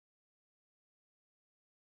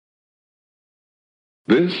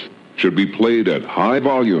This should be played at high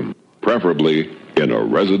volume, preferably in a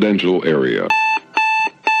residential area.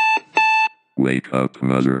 Wake up,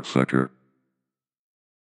 motherfucker.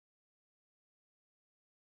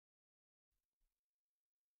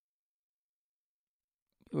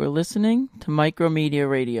 We're listening to MikeroMedia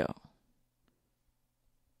Radio,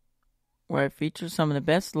 where I feature some of the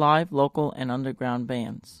best live, local, and underground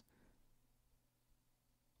bands.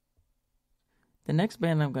 The next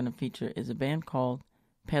band I'm going to feature is a band called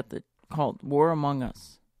War Among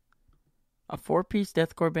Us, a 4-piece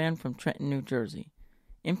deathcore band from Trenton, New Jersey.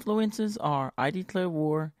 Influences are I Declare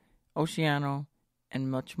War, Oceano, and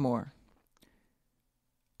much more.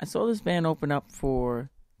 I saw this band open up for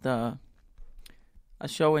a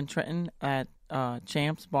show in Trenton at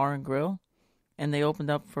Champs Bar and Grill, and they opened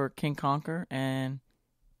up for King Conquer and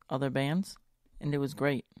other bands, and it was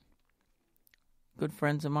great. Good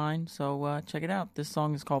friends of mine, so check it out. This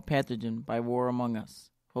song is called Pathogen by War Among Us.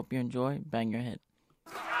 Hope you enjoy. Bang your head.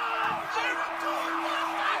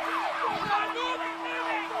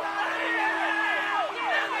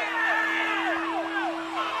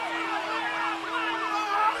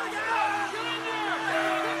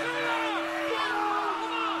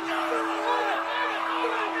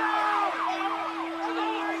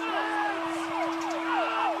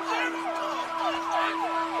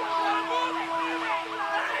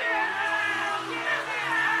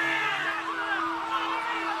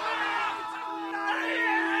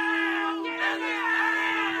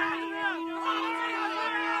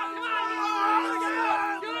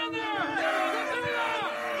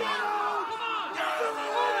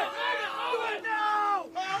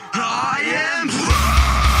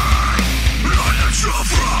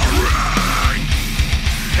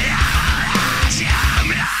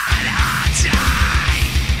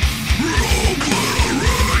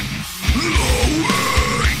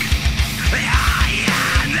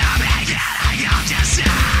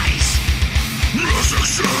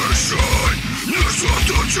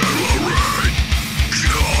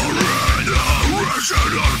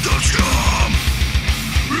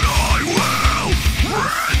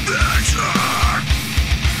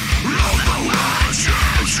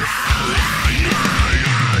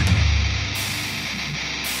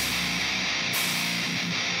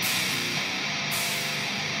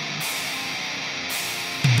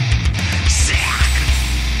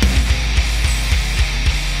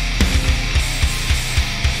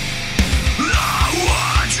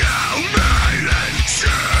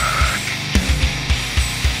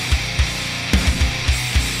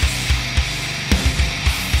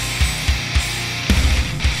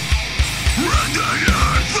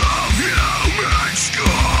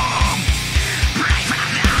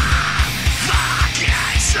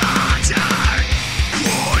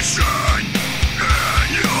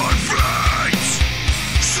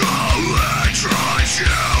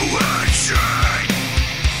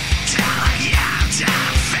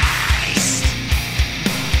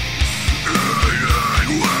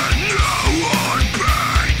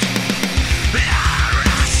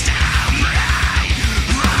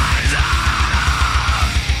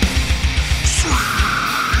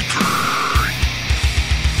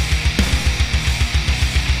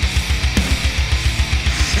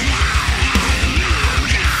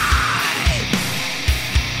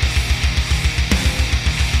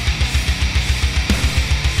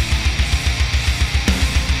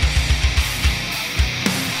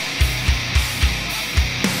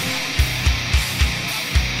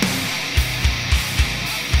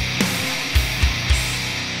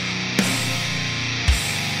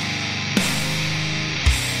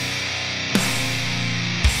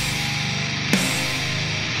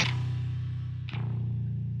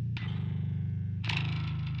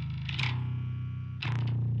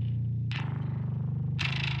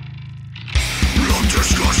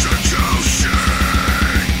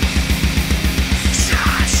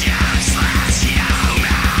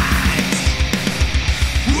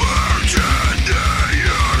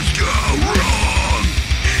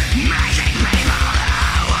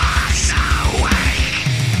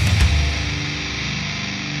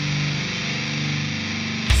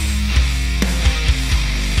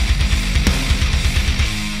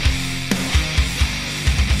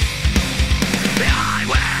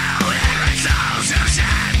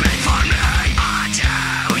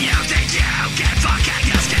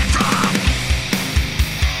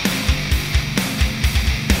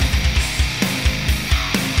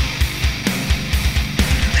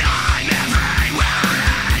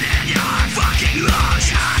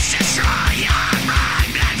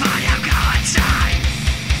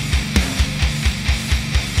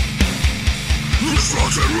 This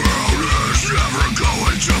fucking world is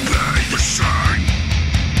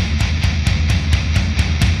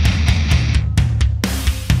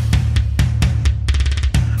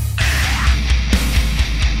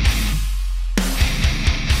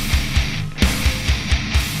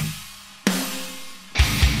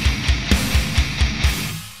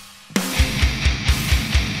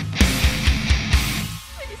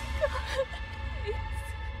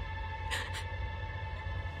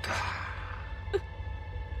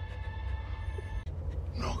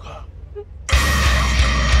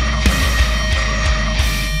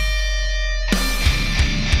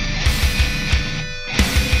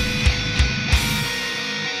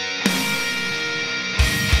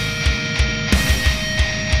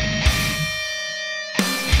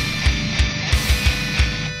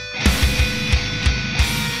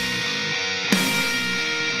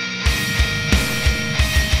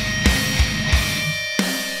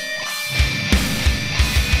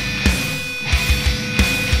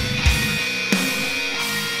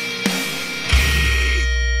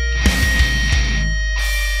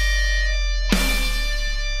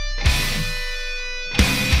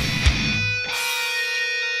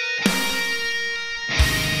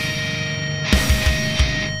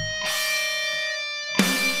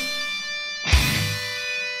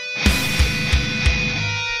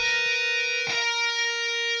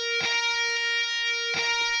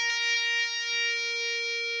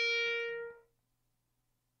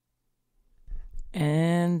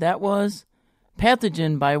And that was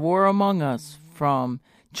Pathogen by War Among Us from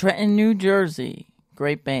Trenton, New Jersey.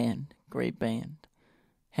 Great band. Great band.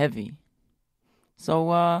 Heavy. So,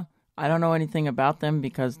 I don't know anything about them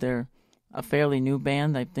because they're a fairly new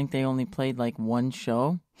band. I think they only played like one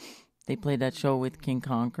show. They played that show with King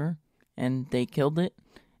Conquer, and they killed it.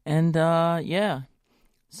 And, yeah.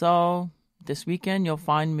 So, this weekend you'll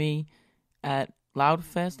find me at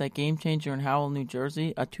Loudfest at Game Changer in Howell, New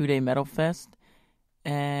Jersey, a 2-day metal fest.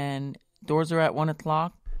 And doors are at 1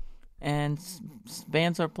 o'clock. And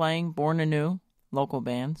bands are playing Born Anew, local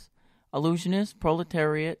bands. Illusionist,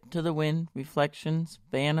 Proletariat, To the Wind, Reflections,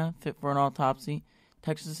 Vanna, Fit for an Autopsy,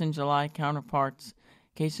 Texas in July, Counterparts,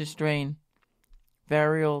 Case of Strain,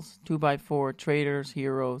 Varials, 2x4, Traders,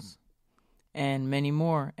 Heroes, and many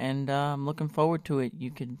more. And I'm looking forward to it. You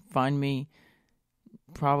can find me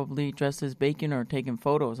probably dressed as Bacon or taking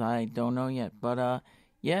photos. I don't know yet. But,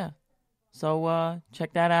 yeah. So,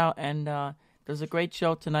 check that out. And there's a great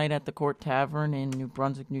show tonight at the Court Tavern in New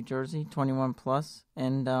Brunswick, New Jersey, 21 plus.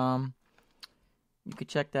 And you could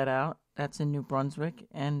check that out. That's in New Brunswick.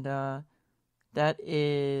 And that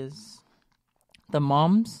is The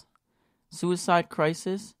Mums, Suicide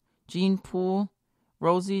Crisis, Gene Pool,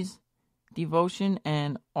 Rosie's Devotion,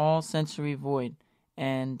 and All Sensory Void.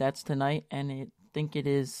 And that's tonight. And I think it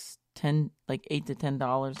is $8 to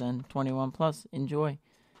 $10 and 21 plus. Enjoy.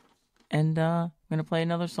 And I'm going to play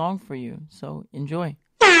another song for you. So enjoy.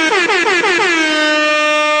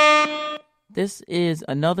 This is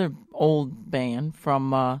another old band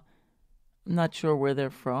from, I'm not sure where they're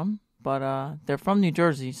from, but they're from New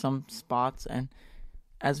Jersey, some spots. And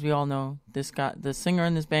as we all know, the singer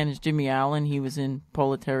in this band is Jimmy Allen. He was in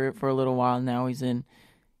Proletariat for a little while. Now he's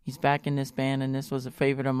back in this band. And this was a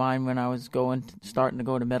favorite of mine when I was starting to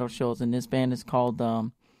go to metal shows. And this band is called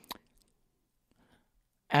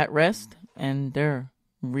At Rest. And they're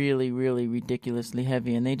really, really ridiculously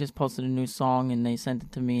heavy. And they just posted a new song and they sent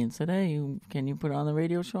it to me and said, hey, can you put it on the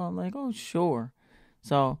radio show? I'm like, oh, sure.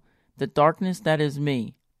 So, The Darkness That Is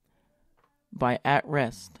Me by At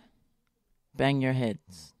Rest. Bang your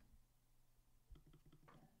heads.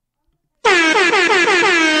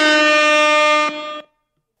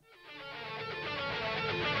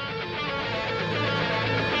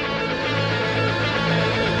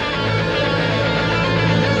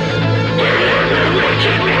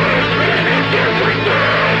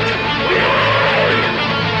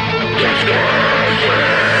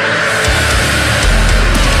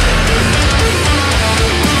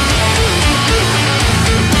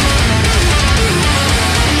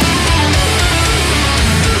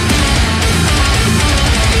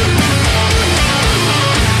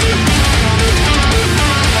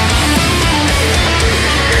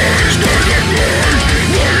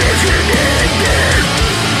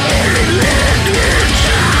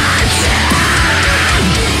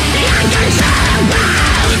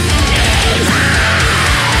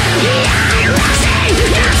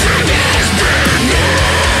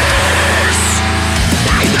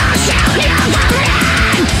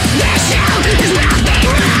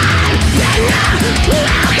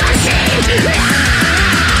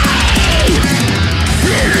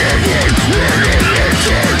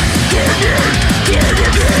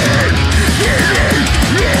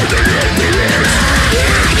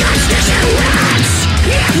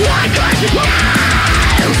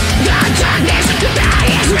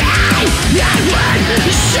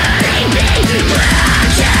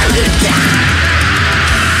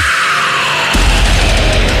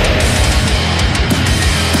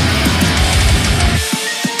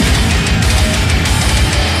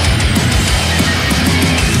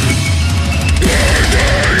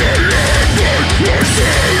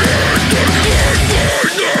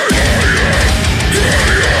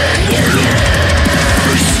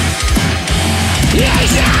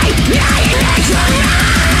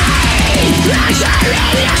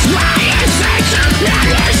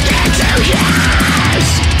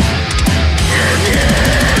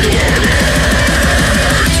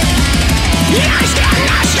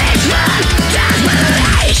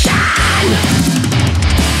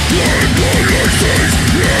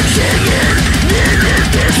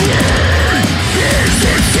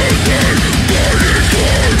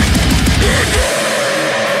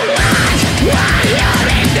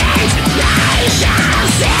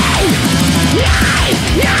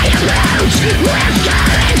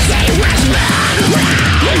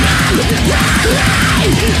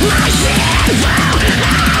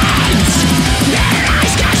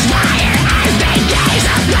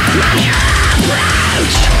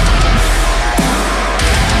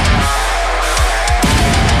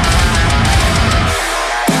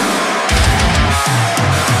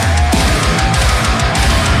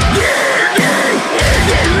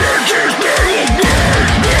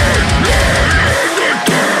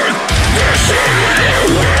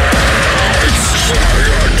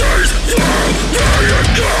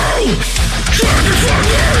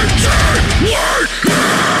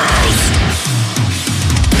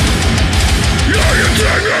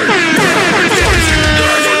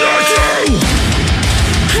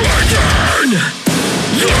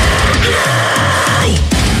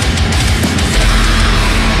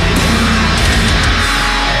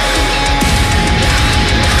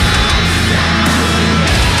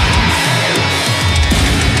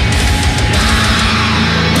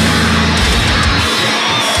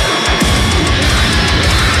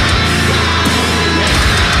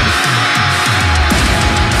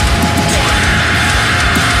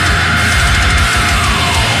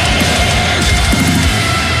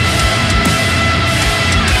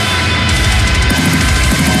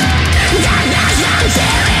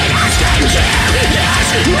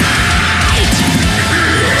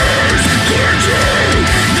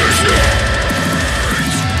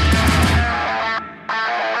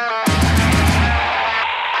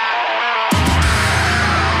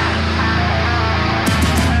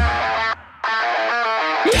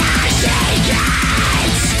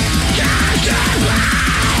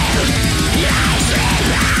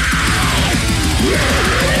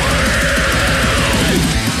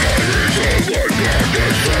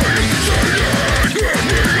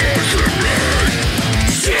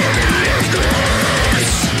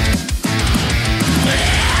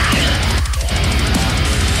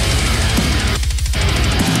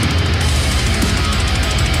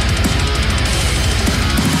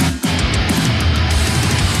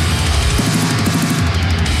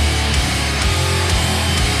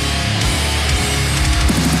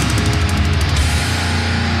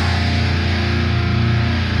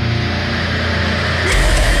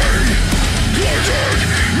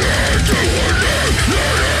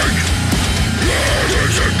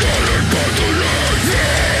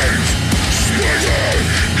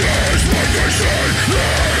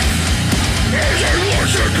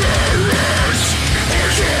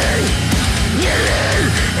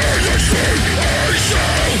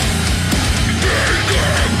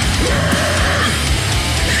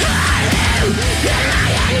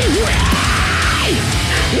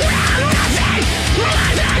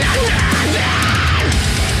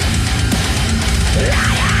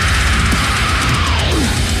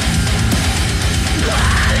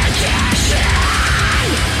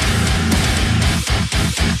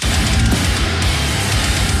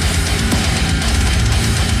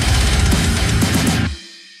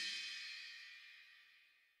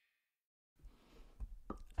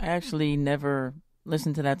 I actually never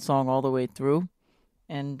listened to that song all the way through.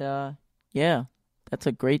 And yeah, that's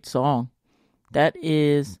a great song. That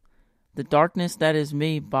is The Darkness That Is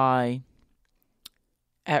Me by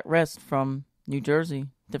At Rest from New Jersey,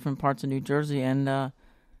 different parts of New Jersey. And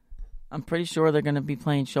I'm pretty sure they're going to be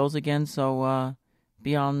playing shows again, so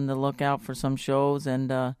be on the lookout for some shows. And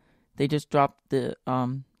they just dropped the,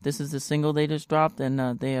 this is the single they just dropped,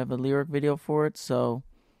 and they have a lyric video for it. So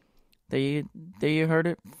there you heard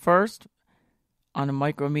it first on a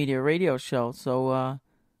MikeroMedia radio show. So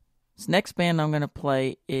this next band I'm going to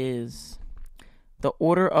play is The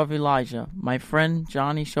Order of Elijah. My friend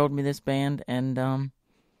Johnny showed me this band, and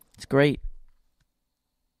it's great.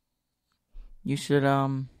 You should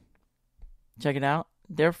check it out.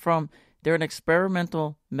 They're an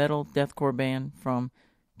experimental metal deathcore band from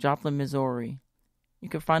Joplin, Missouri. You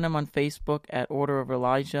can find them on Facebook at Order of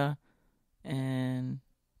Elijah, and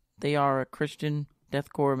they are a Christian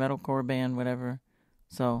deathcore, metalcore band, whatever.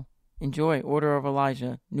 So enjoy Order of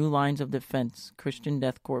Elijah, New Lines of Defense, Christian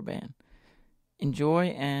deathcore band. Enjoy,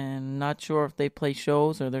 and not sure if they play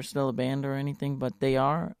shows or they're still a band or anything, but they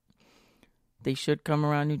are. They should come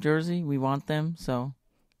around New Jersey. We want them, so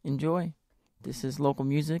enjoy. This is local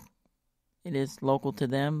music. It is local to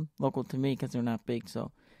them, local to me because they're not big.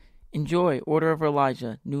 So enjoy Order of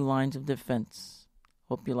Elijah, New Lines of Defense.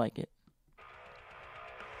 Hope you like it.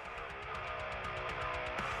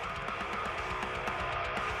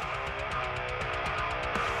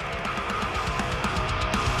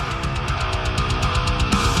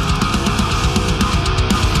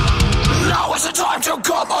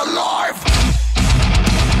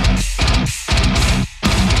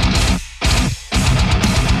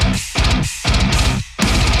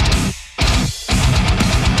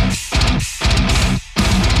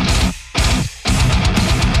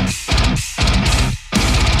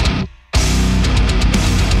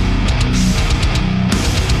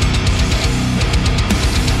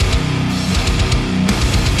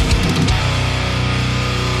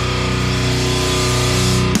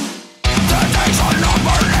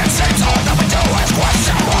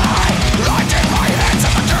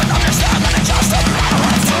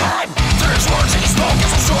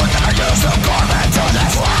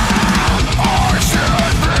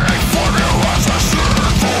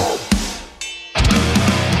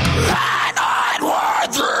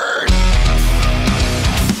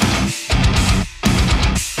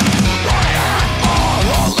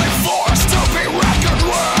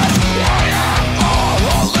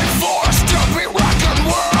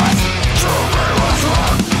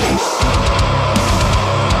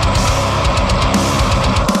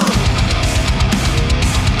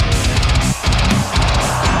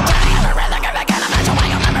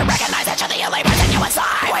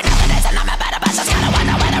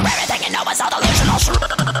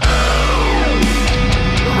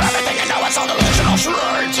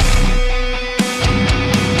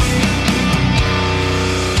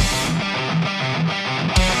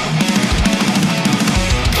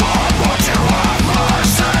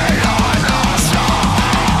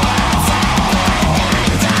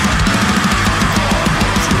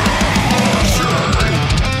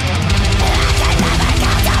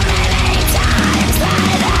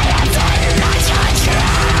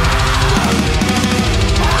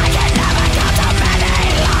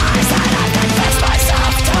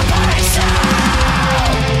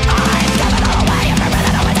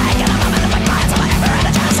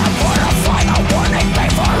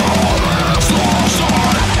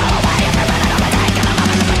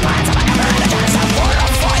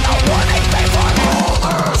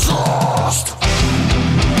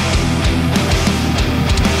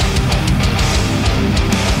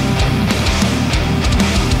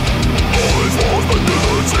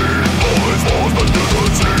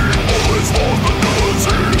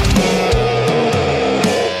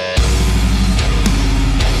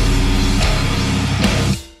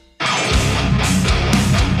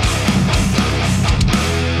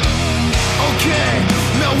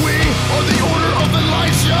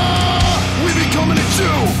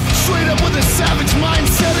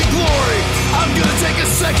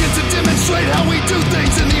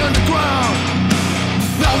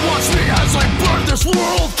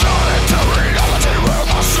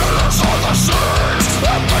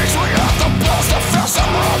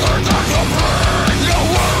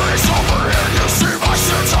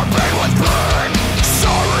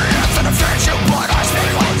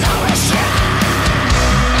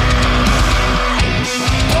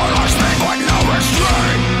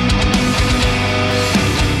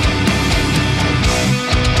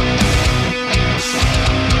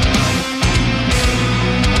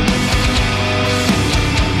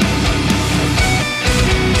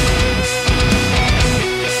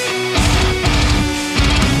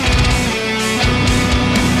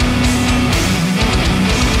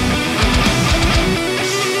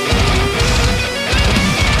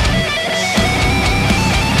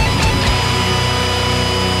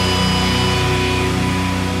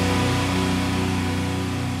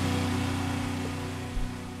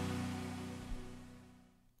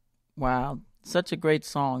 such a great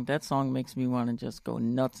song. That song makes me want to just go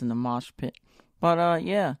nuts in the mosh pit. But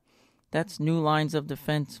yeah, that's New Lines of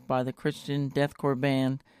Defense by the Christian deathcore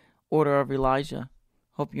band Order of Elijah.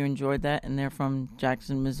 Hope you enjoyed that, and they're from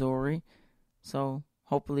Jackson, Missouri. So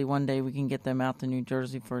hopefully one day we can get them out to New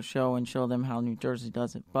Jersey for a show and show them how New Jersey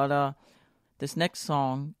does it. But this next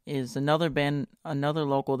song is another band, another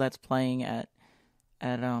local that's playing at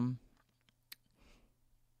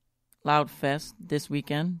Loudfest this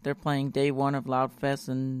weekend. They're playing day 1 of Loudfest,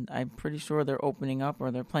 and I'm pretty sure they're opening up, or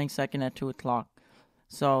they're playing second at 2 o'clock.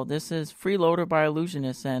 So this is Freeloader by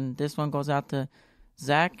Illusionist, and this one goes out to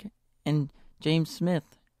Zach and James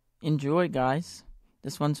Smith. Enjoy, guys.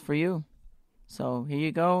 This one's for you. So here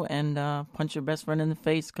you go, and punch your best friend in the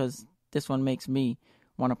face, because this one makes me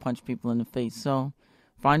want to punch people in the face. So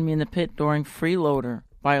find me in the pit during Freeloader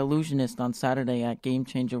by Illusionist on Saturday at Game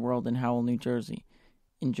Changer World in Howell, New Jersey.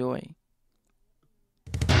 Enjoy.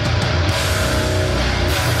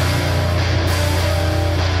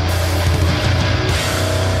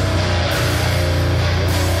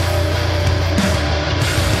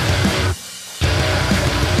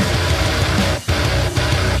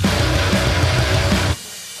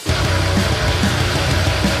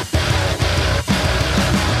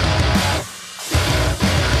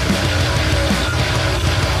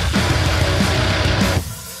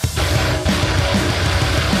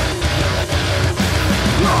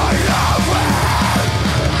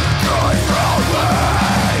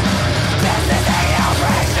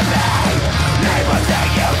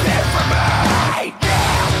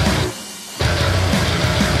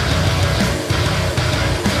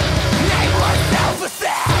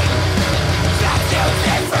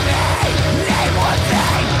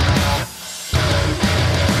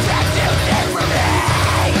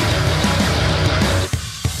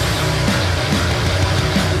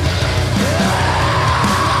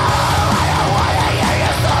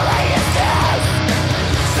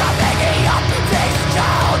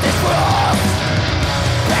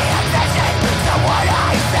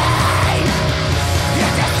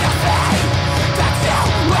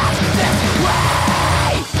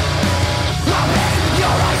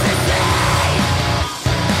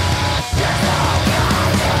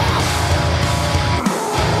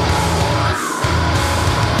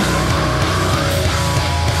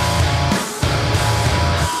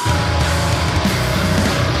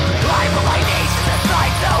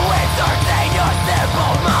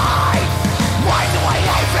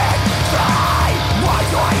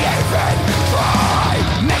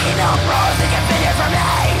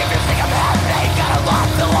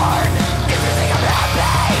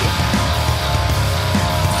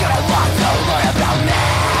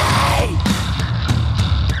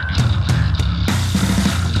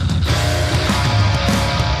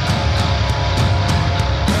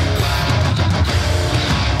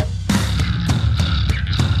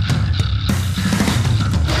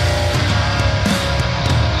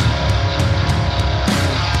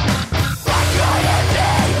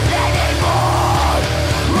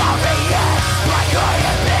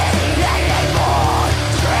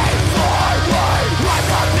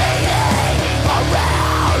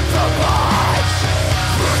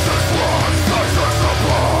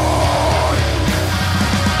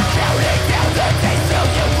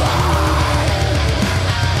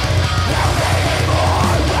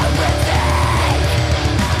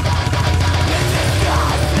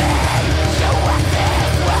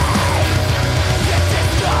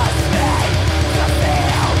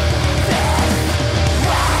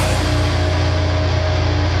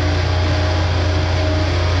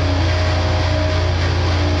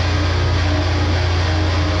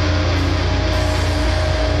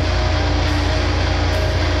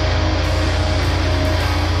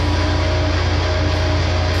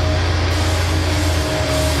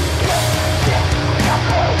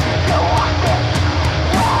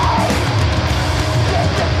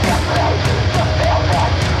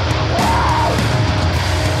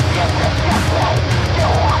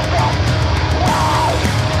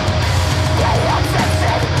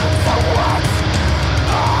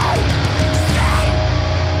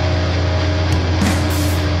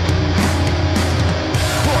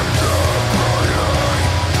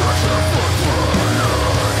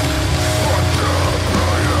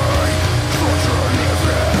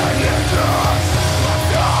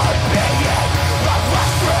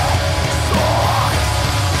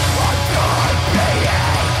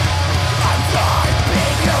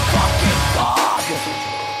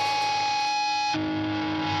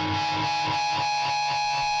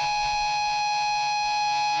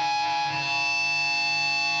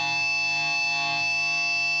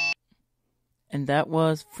 And that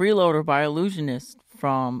was Freeloader by Illusionist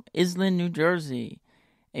from Islin, New Jersey,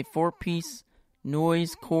 a 4-piece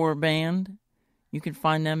noise core band. You can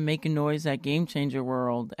find them making noise at Game Changer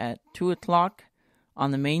World at 2 o'clock on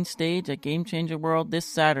the main stage at Game Changer World this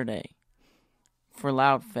Saturday for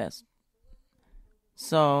Loudfest.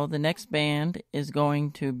 So the next band is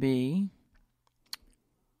going to be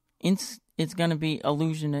it's going to be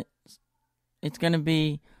Illusionist. It's going to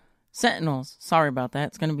be Sentinels. Sorry about that.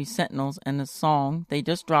 It's going to be Sentinels, and the song, they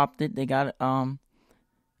just dropped it. They got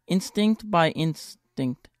Instinct by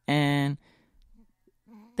Instinct, and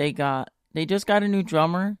they just got a new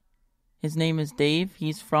drummer. His name is Dave.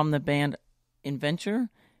 He's from the band Inventure,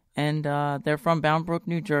 and they're from Bound Brook,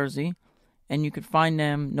 New Jersey. And you could find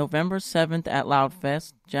them November 7th at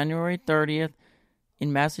Loudfest, January 30th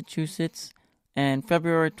in Massachusetts, and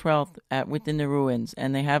February 12th at Within the Ruins.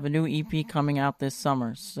 And they have a new EP coming out this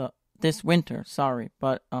winter.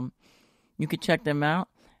 But you could check them out.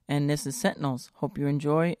 And this is Sentinels. Hope you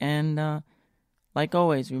enjoy. And like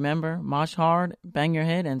always, remember, mosh hard, bang your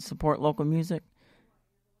head, and support local music.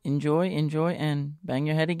 Enjoy, and bang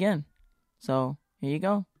your head again. So, here you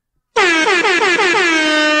go.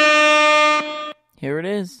 Here it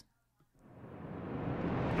is.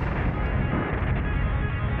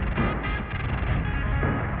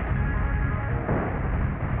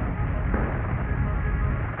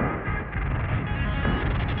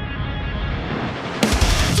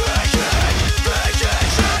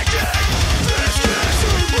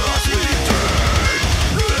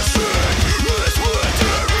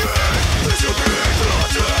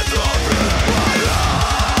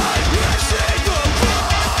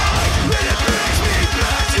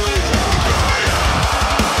 To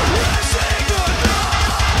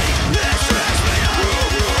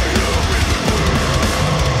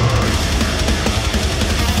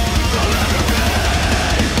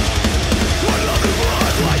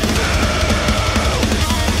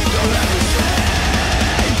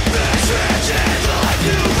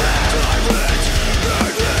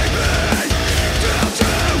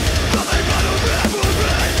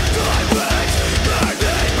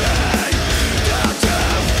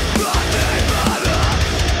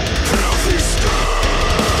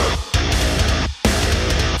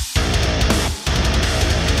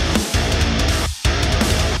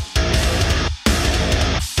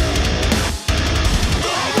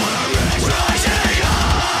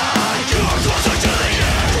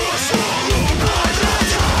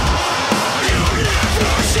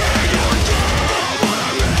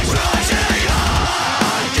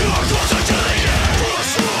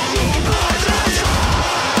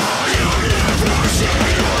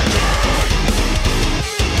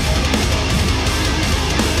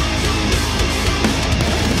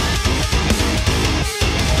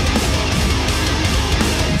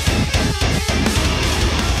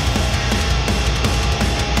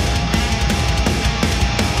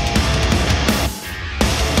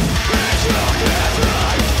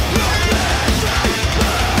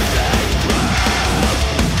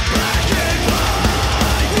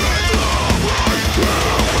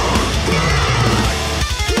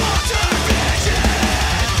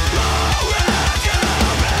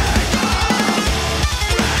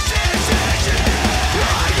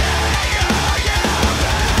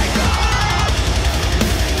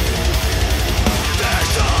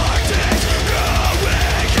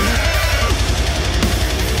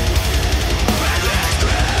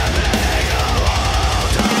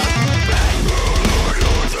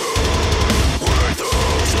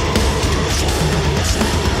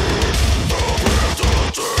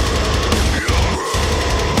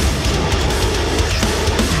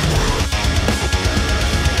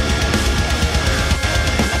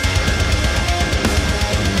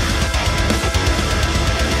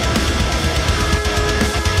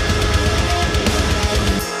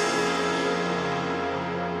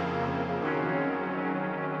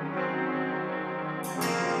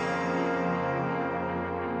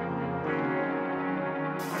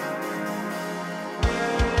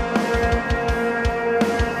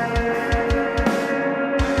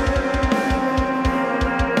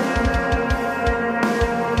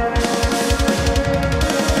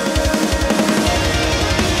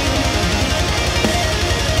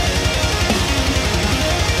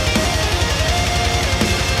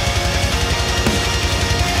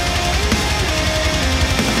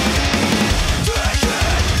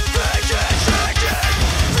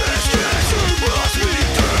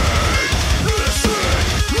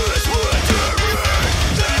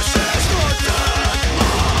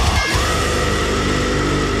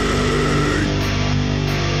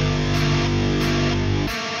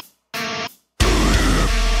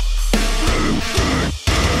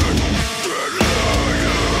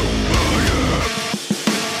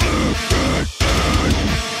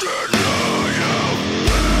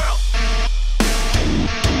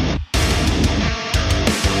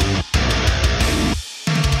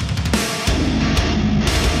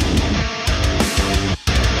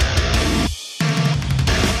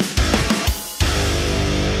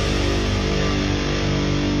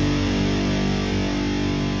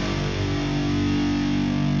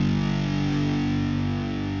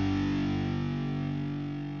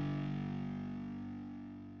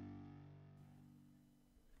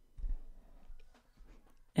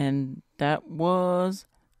And that was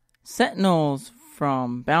Sentinels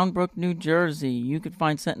from Bound Brook, New Jersey. You could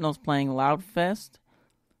find Sentinels playing Loudfest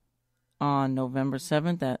on November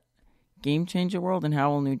 7th at Game Changer World in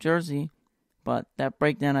Howell, New Jersey. But that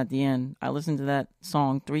breakdown at the end, I listened to that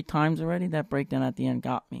song 3 times already. That breakdown at the end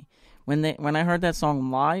got me. When I heard that song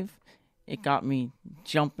live, it got me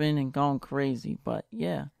jumping and going crazy. But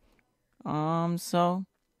yeah. So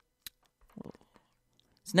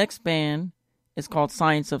this next band is called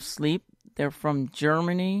Science of Sleep. They're from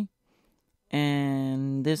Germany.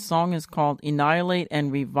 And this song is called Annihilate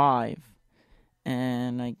and Revive.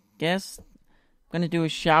 And I guess I'm going to do a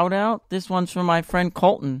shout out. This one's from my friend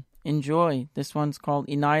Colton. Enjoy. This one's called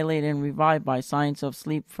Annihilate and Revive by Science of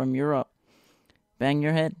Sleep from Europe. Bang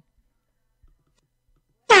your head.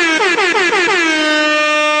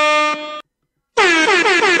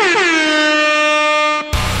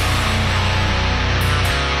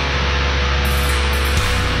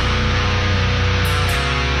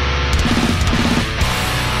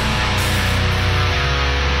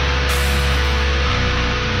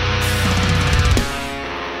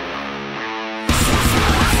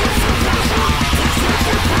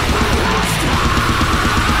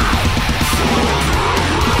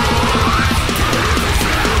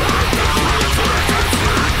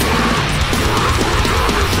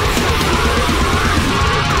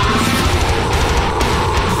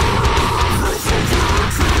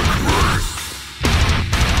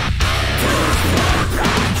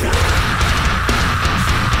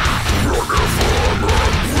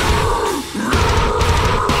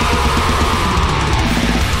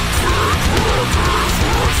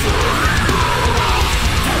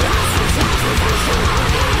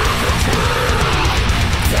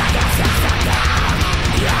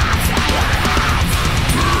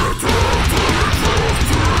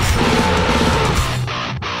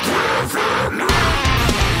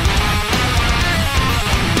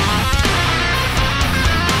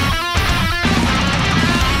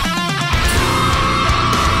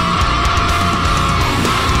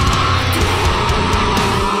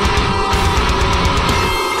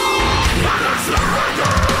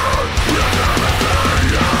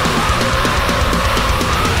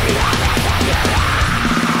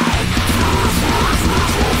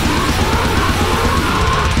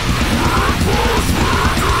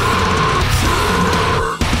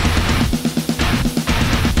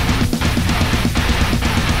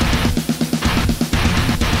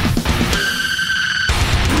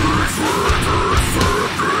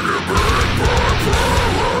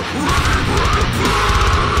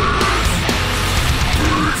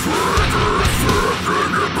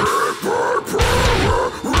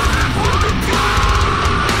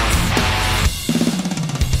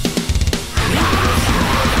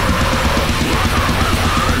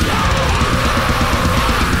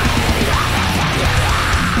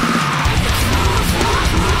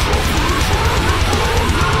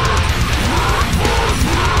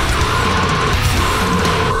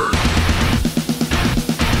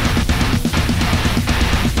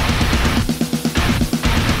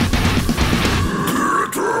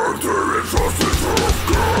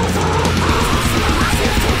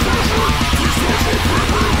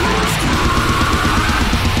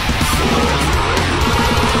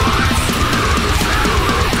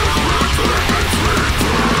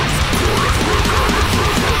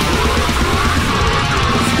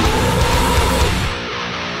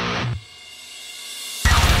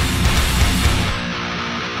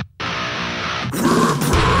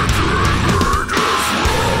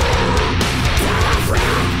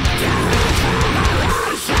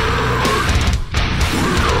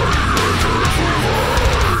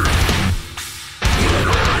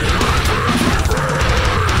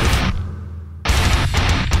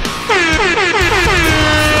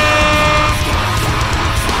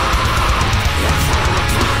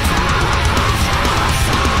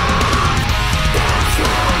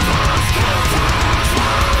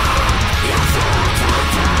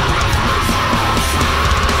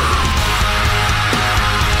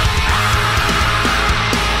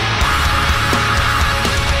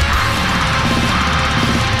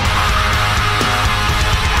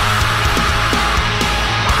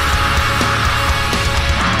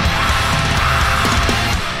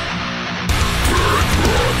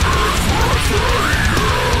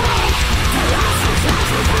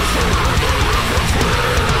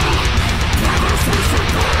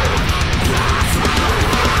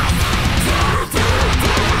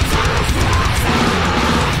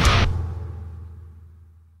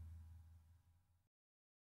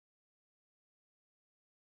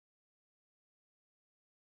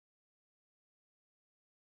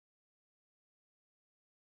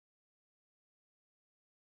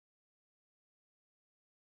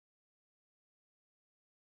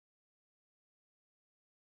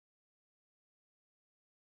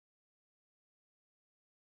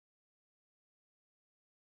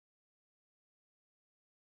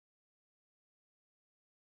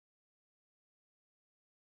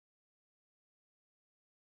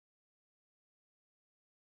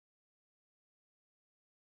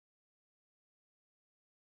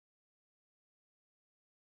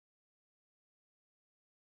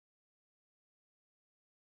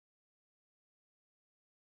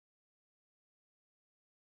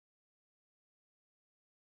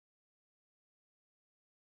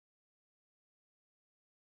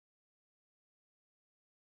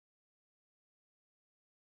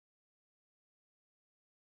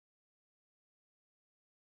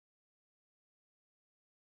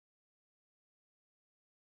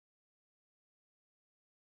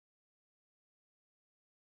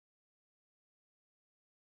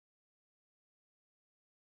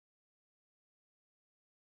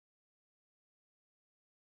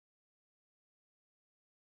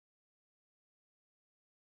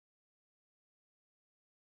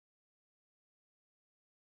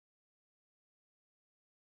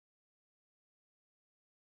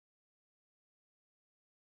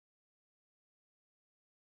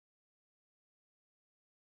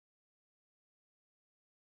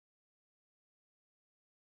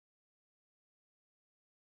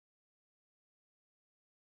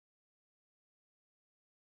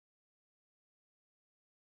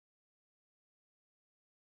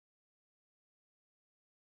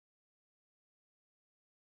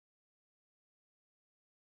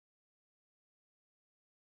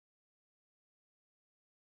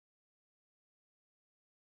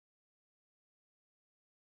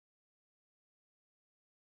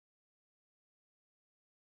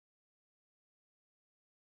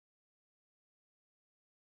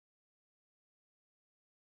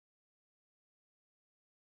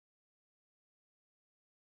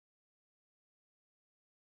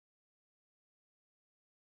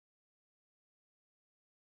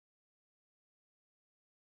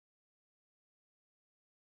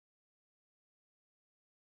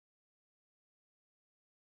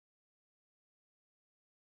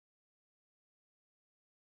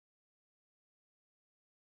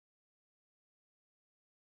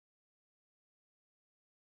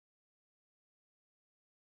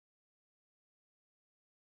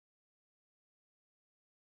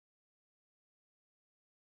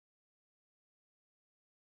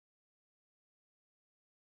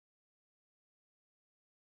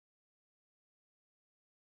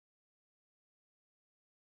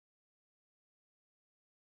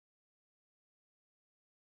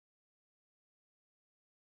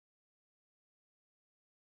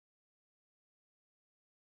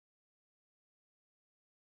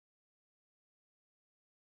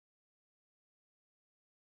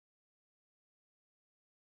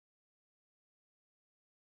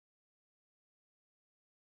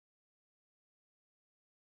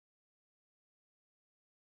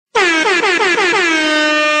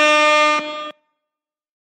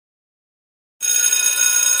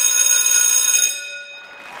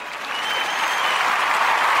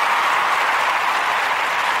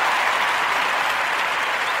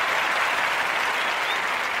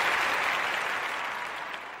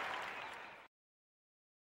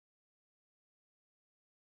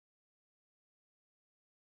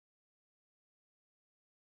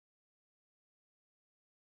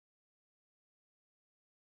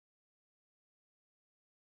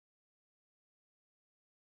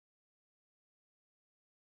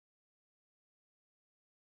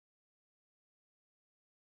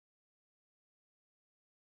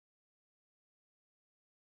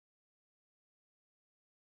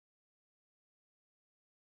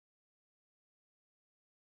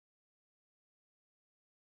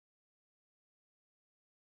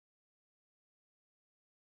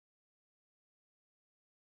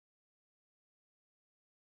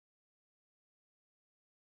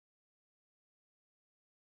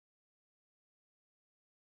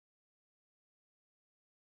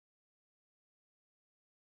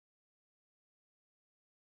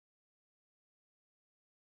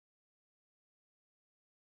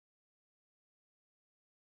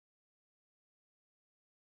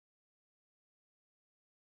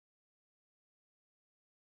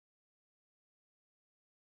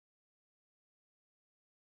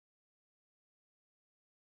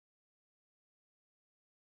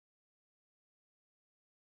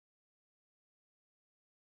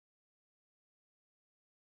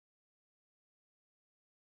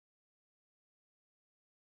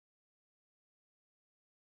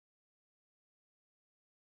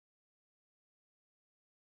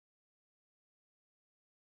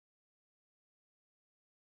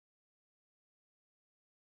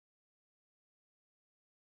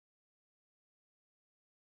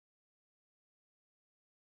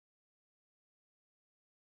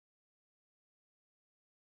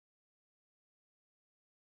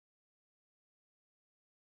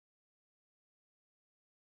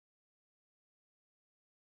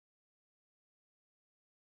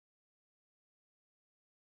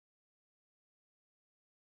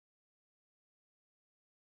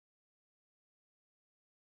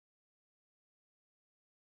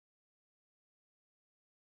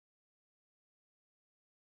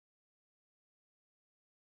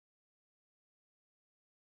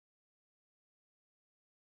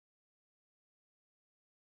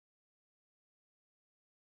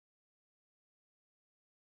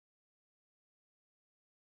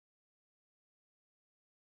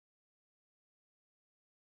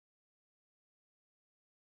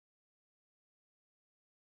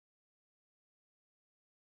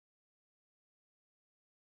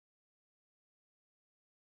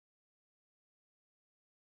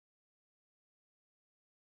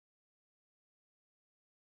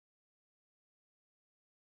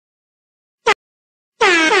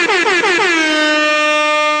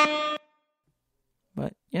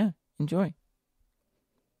 But yeah, enjoy.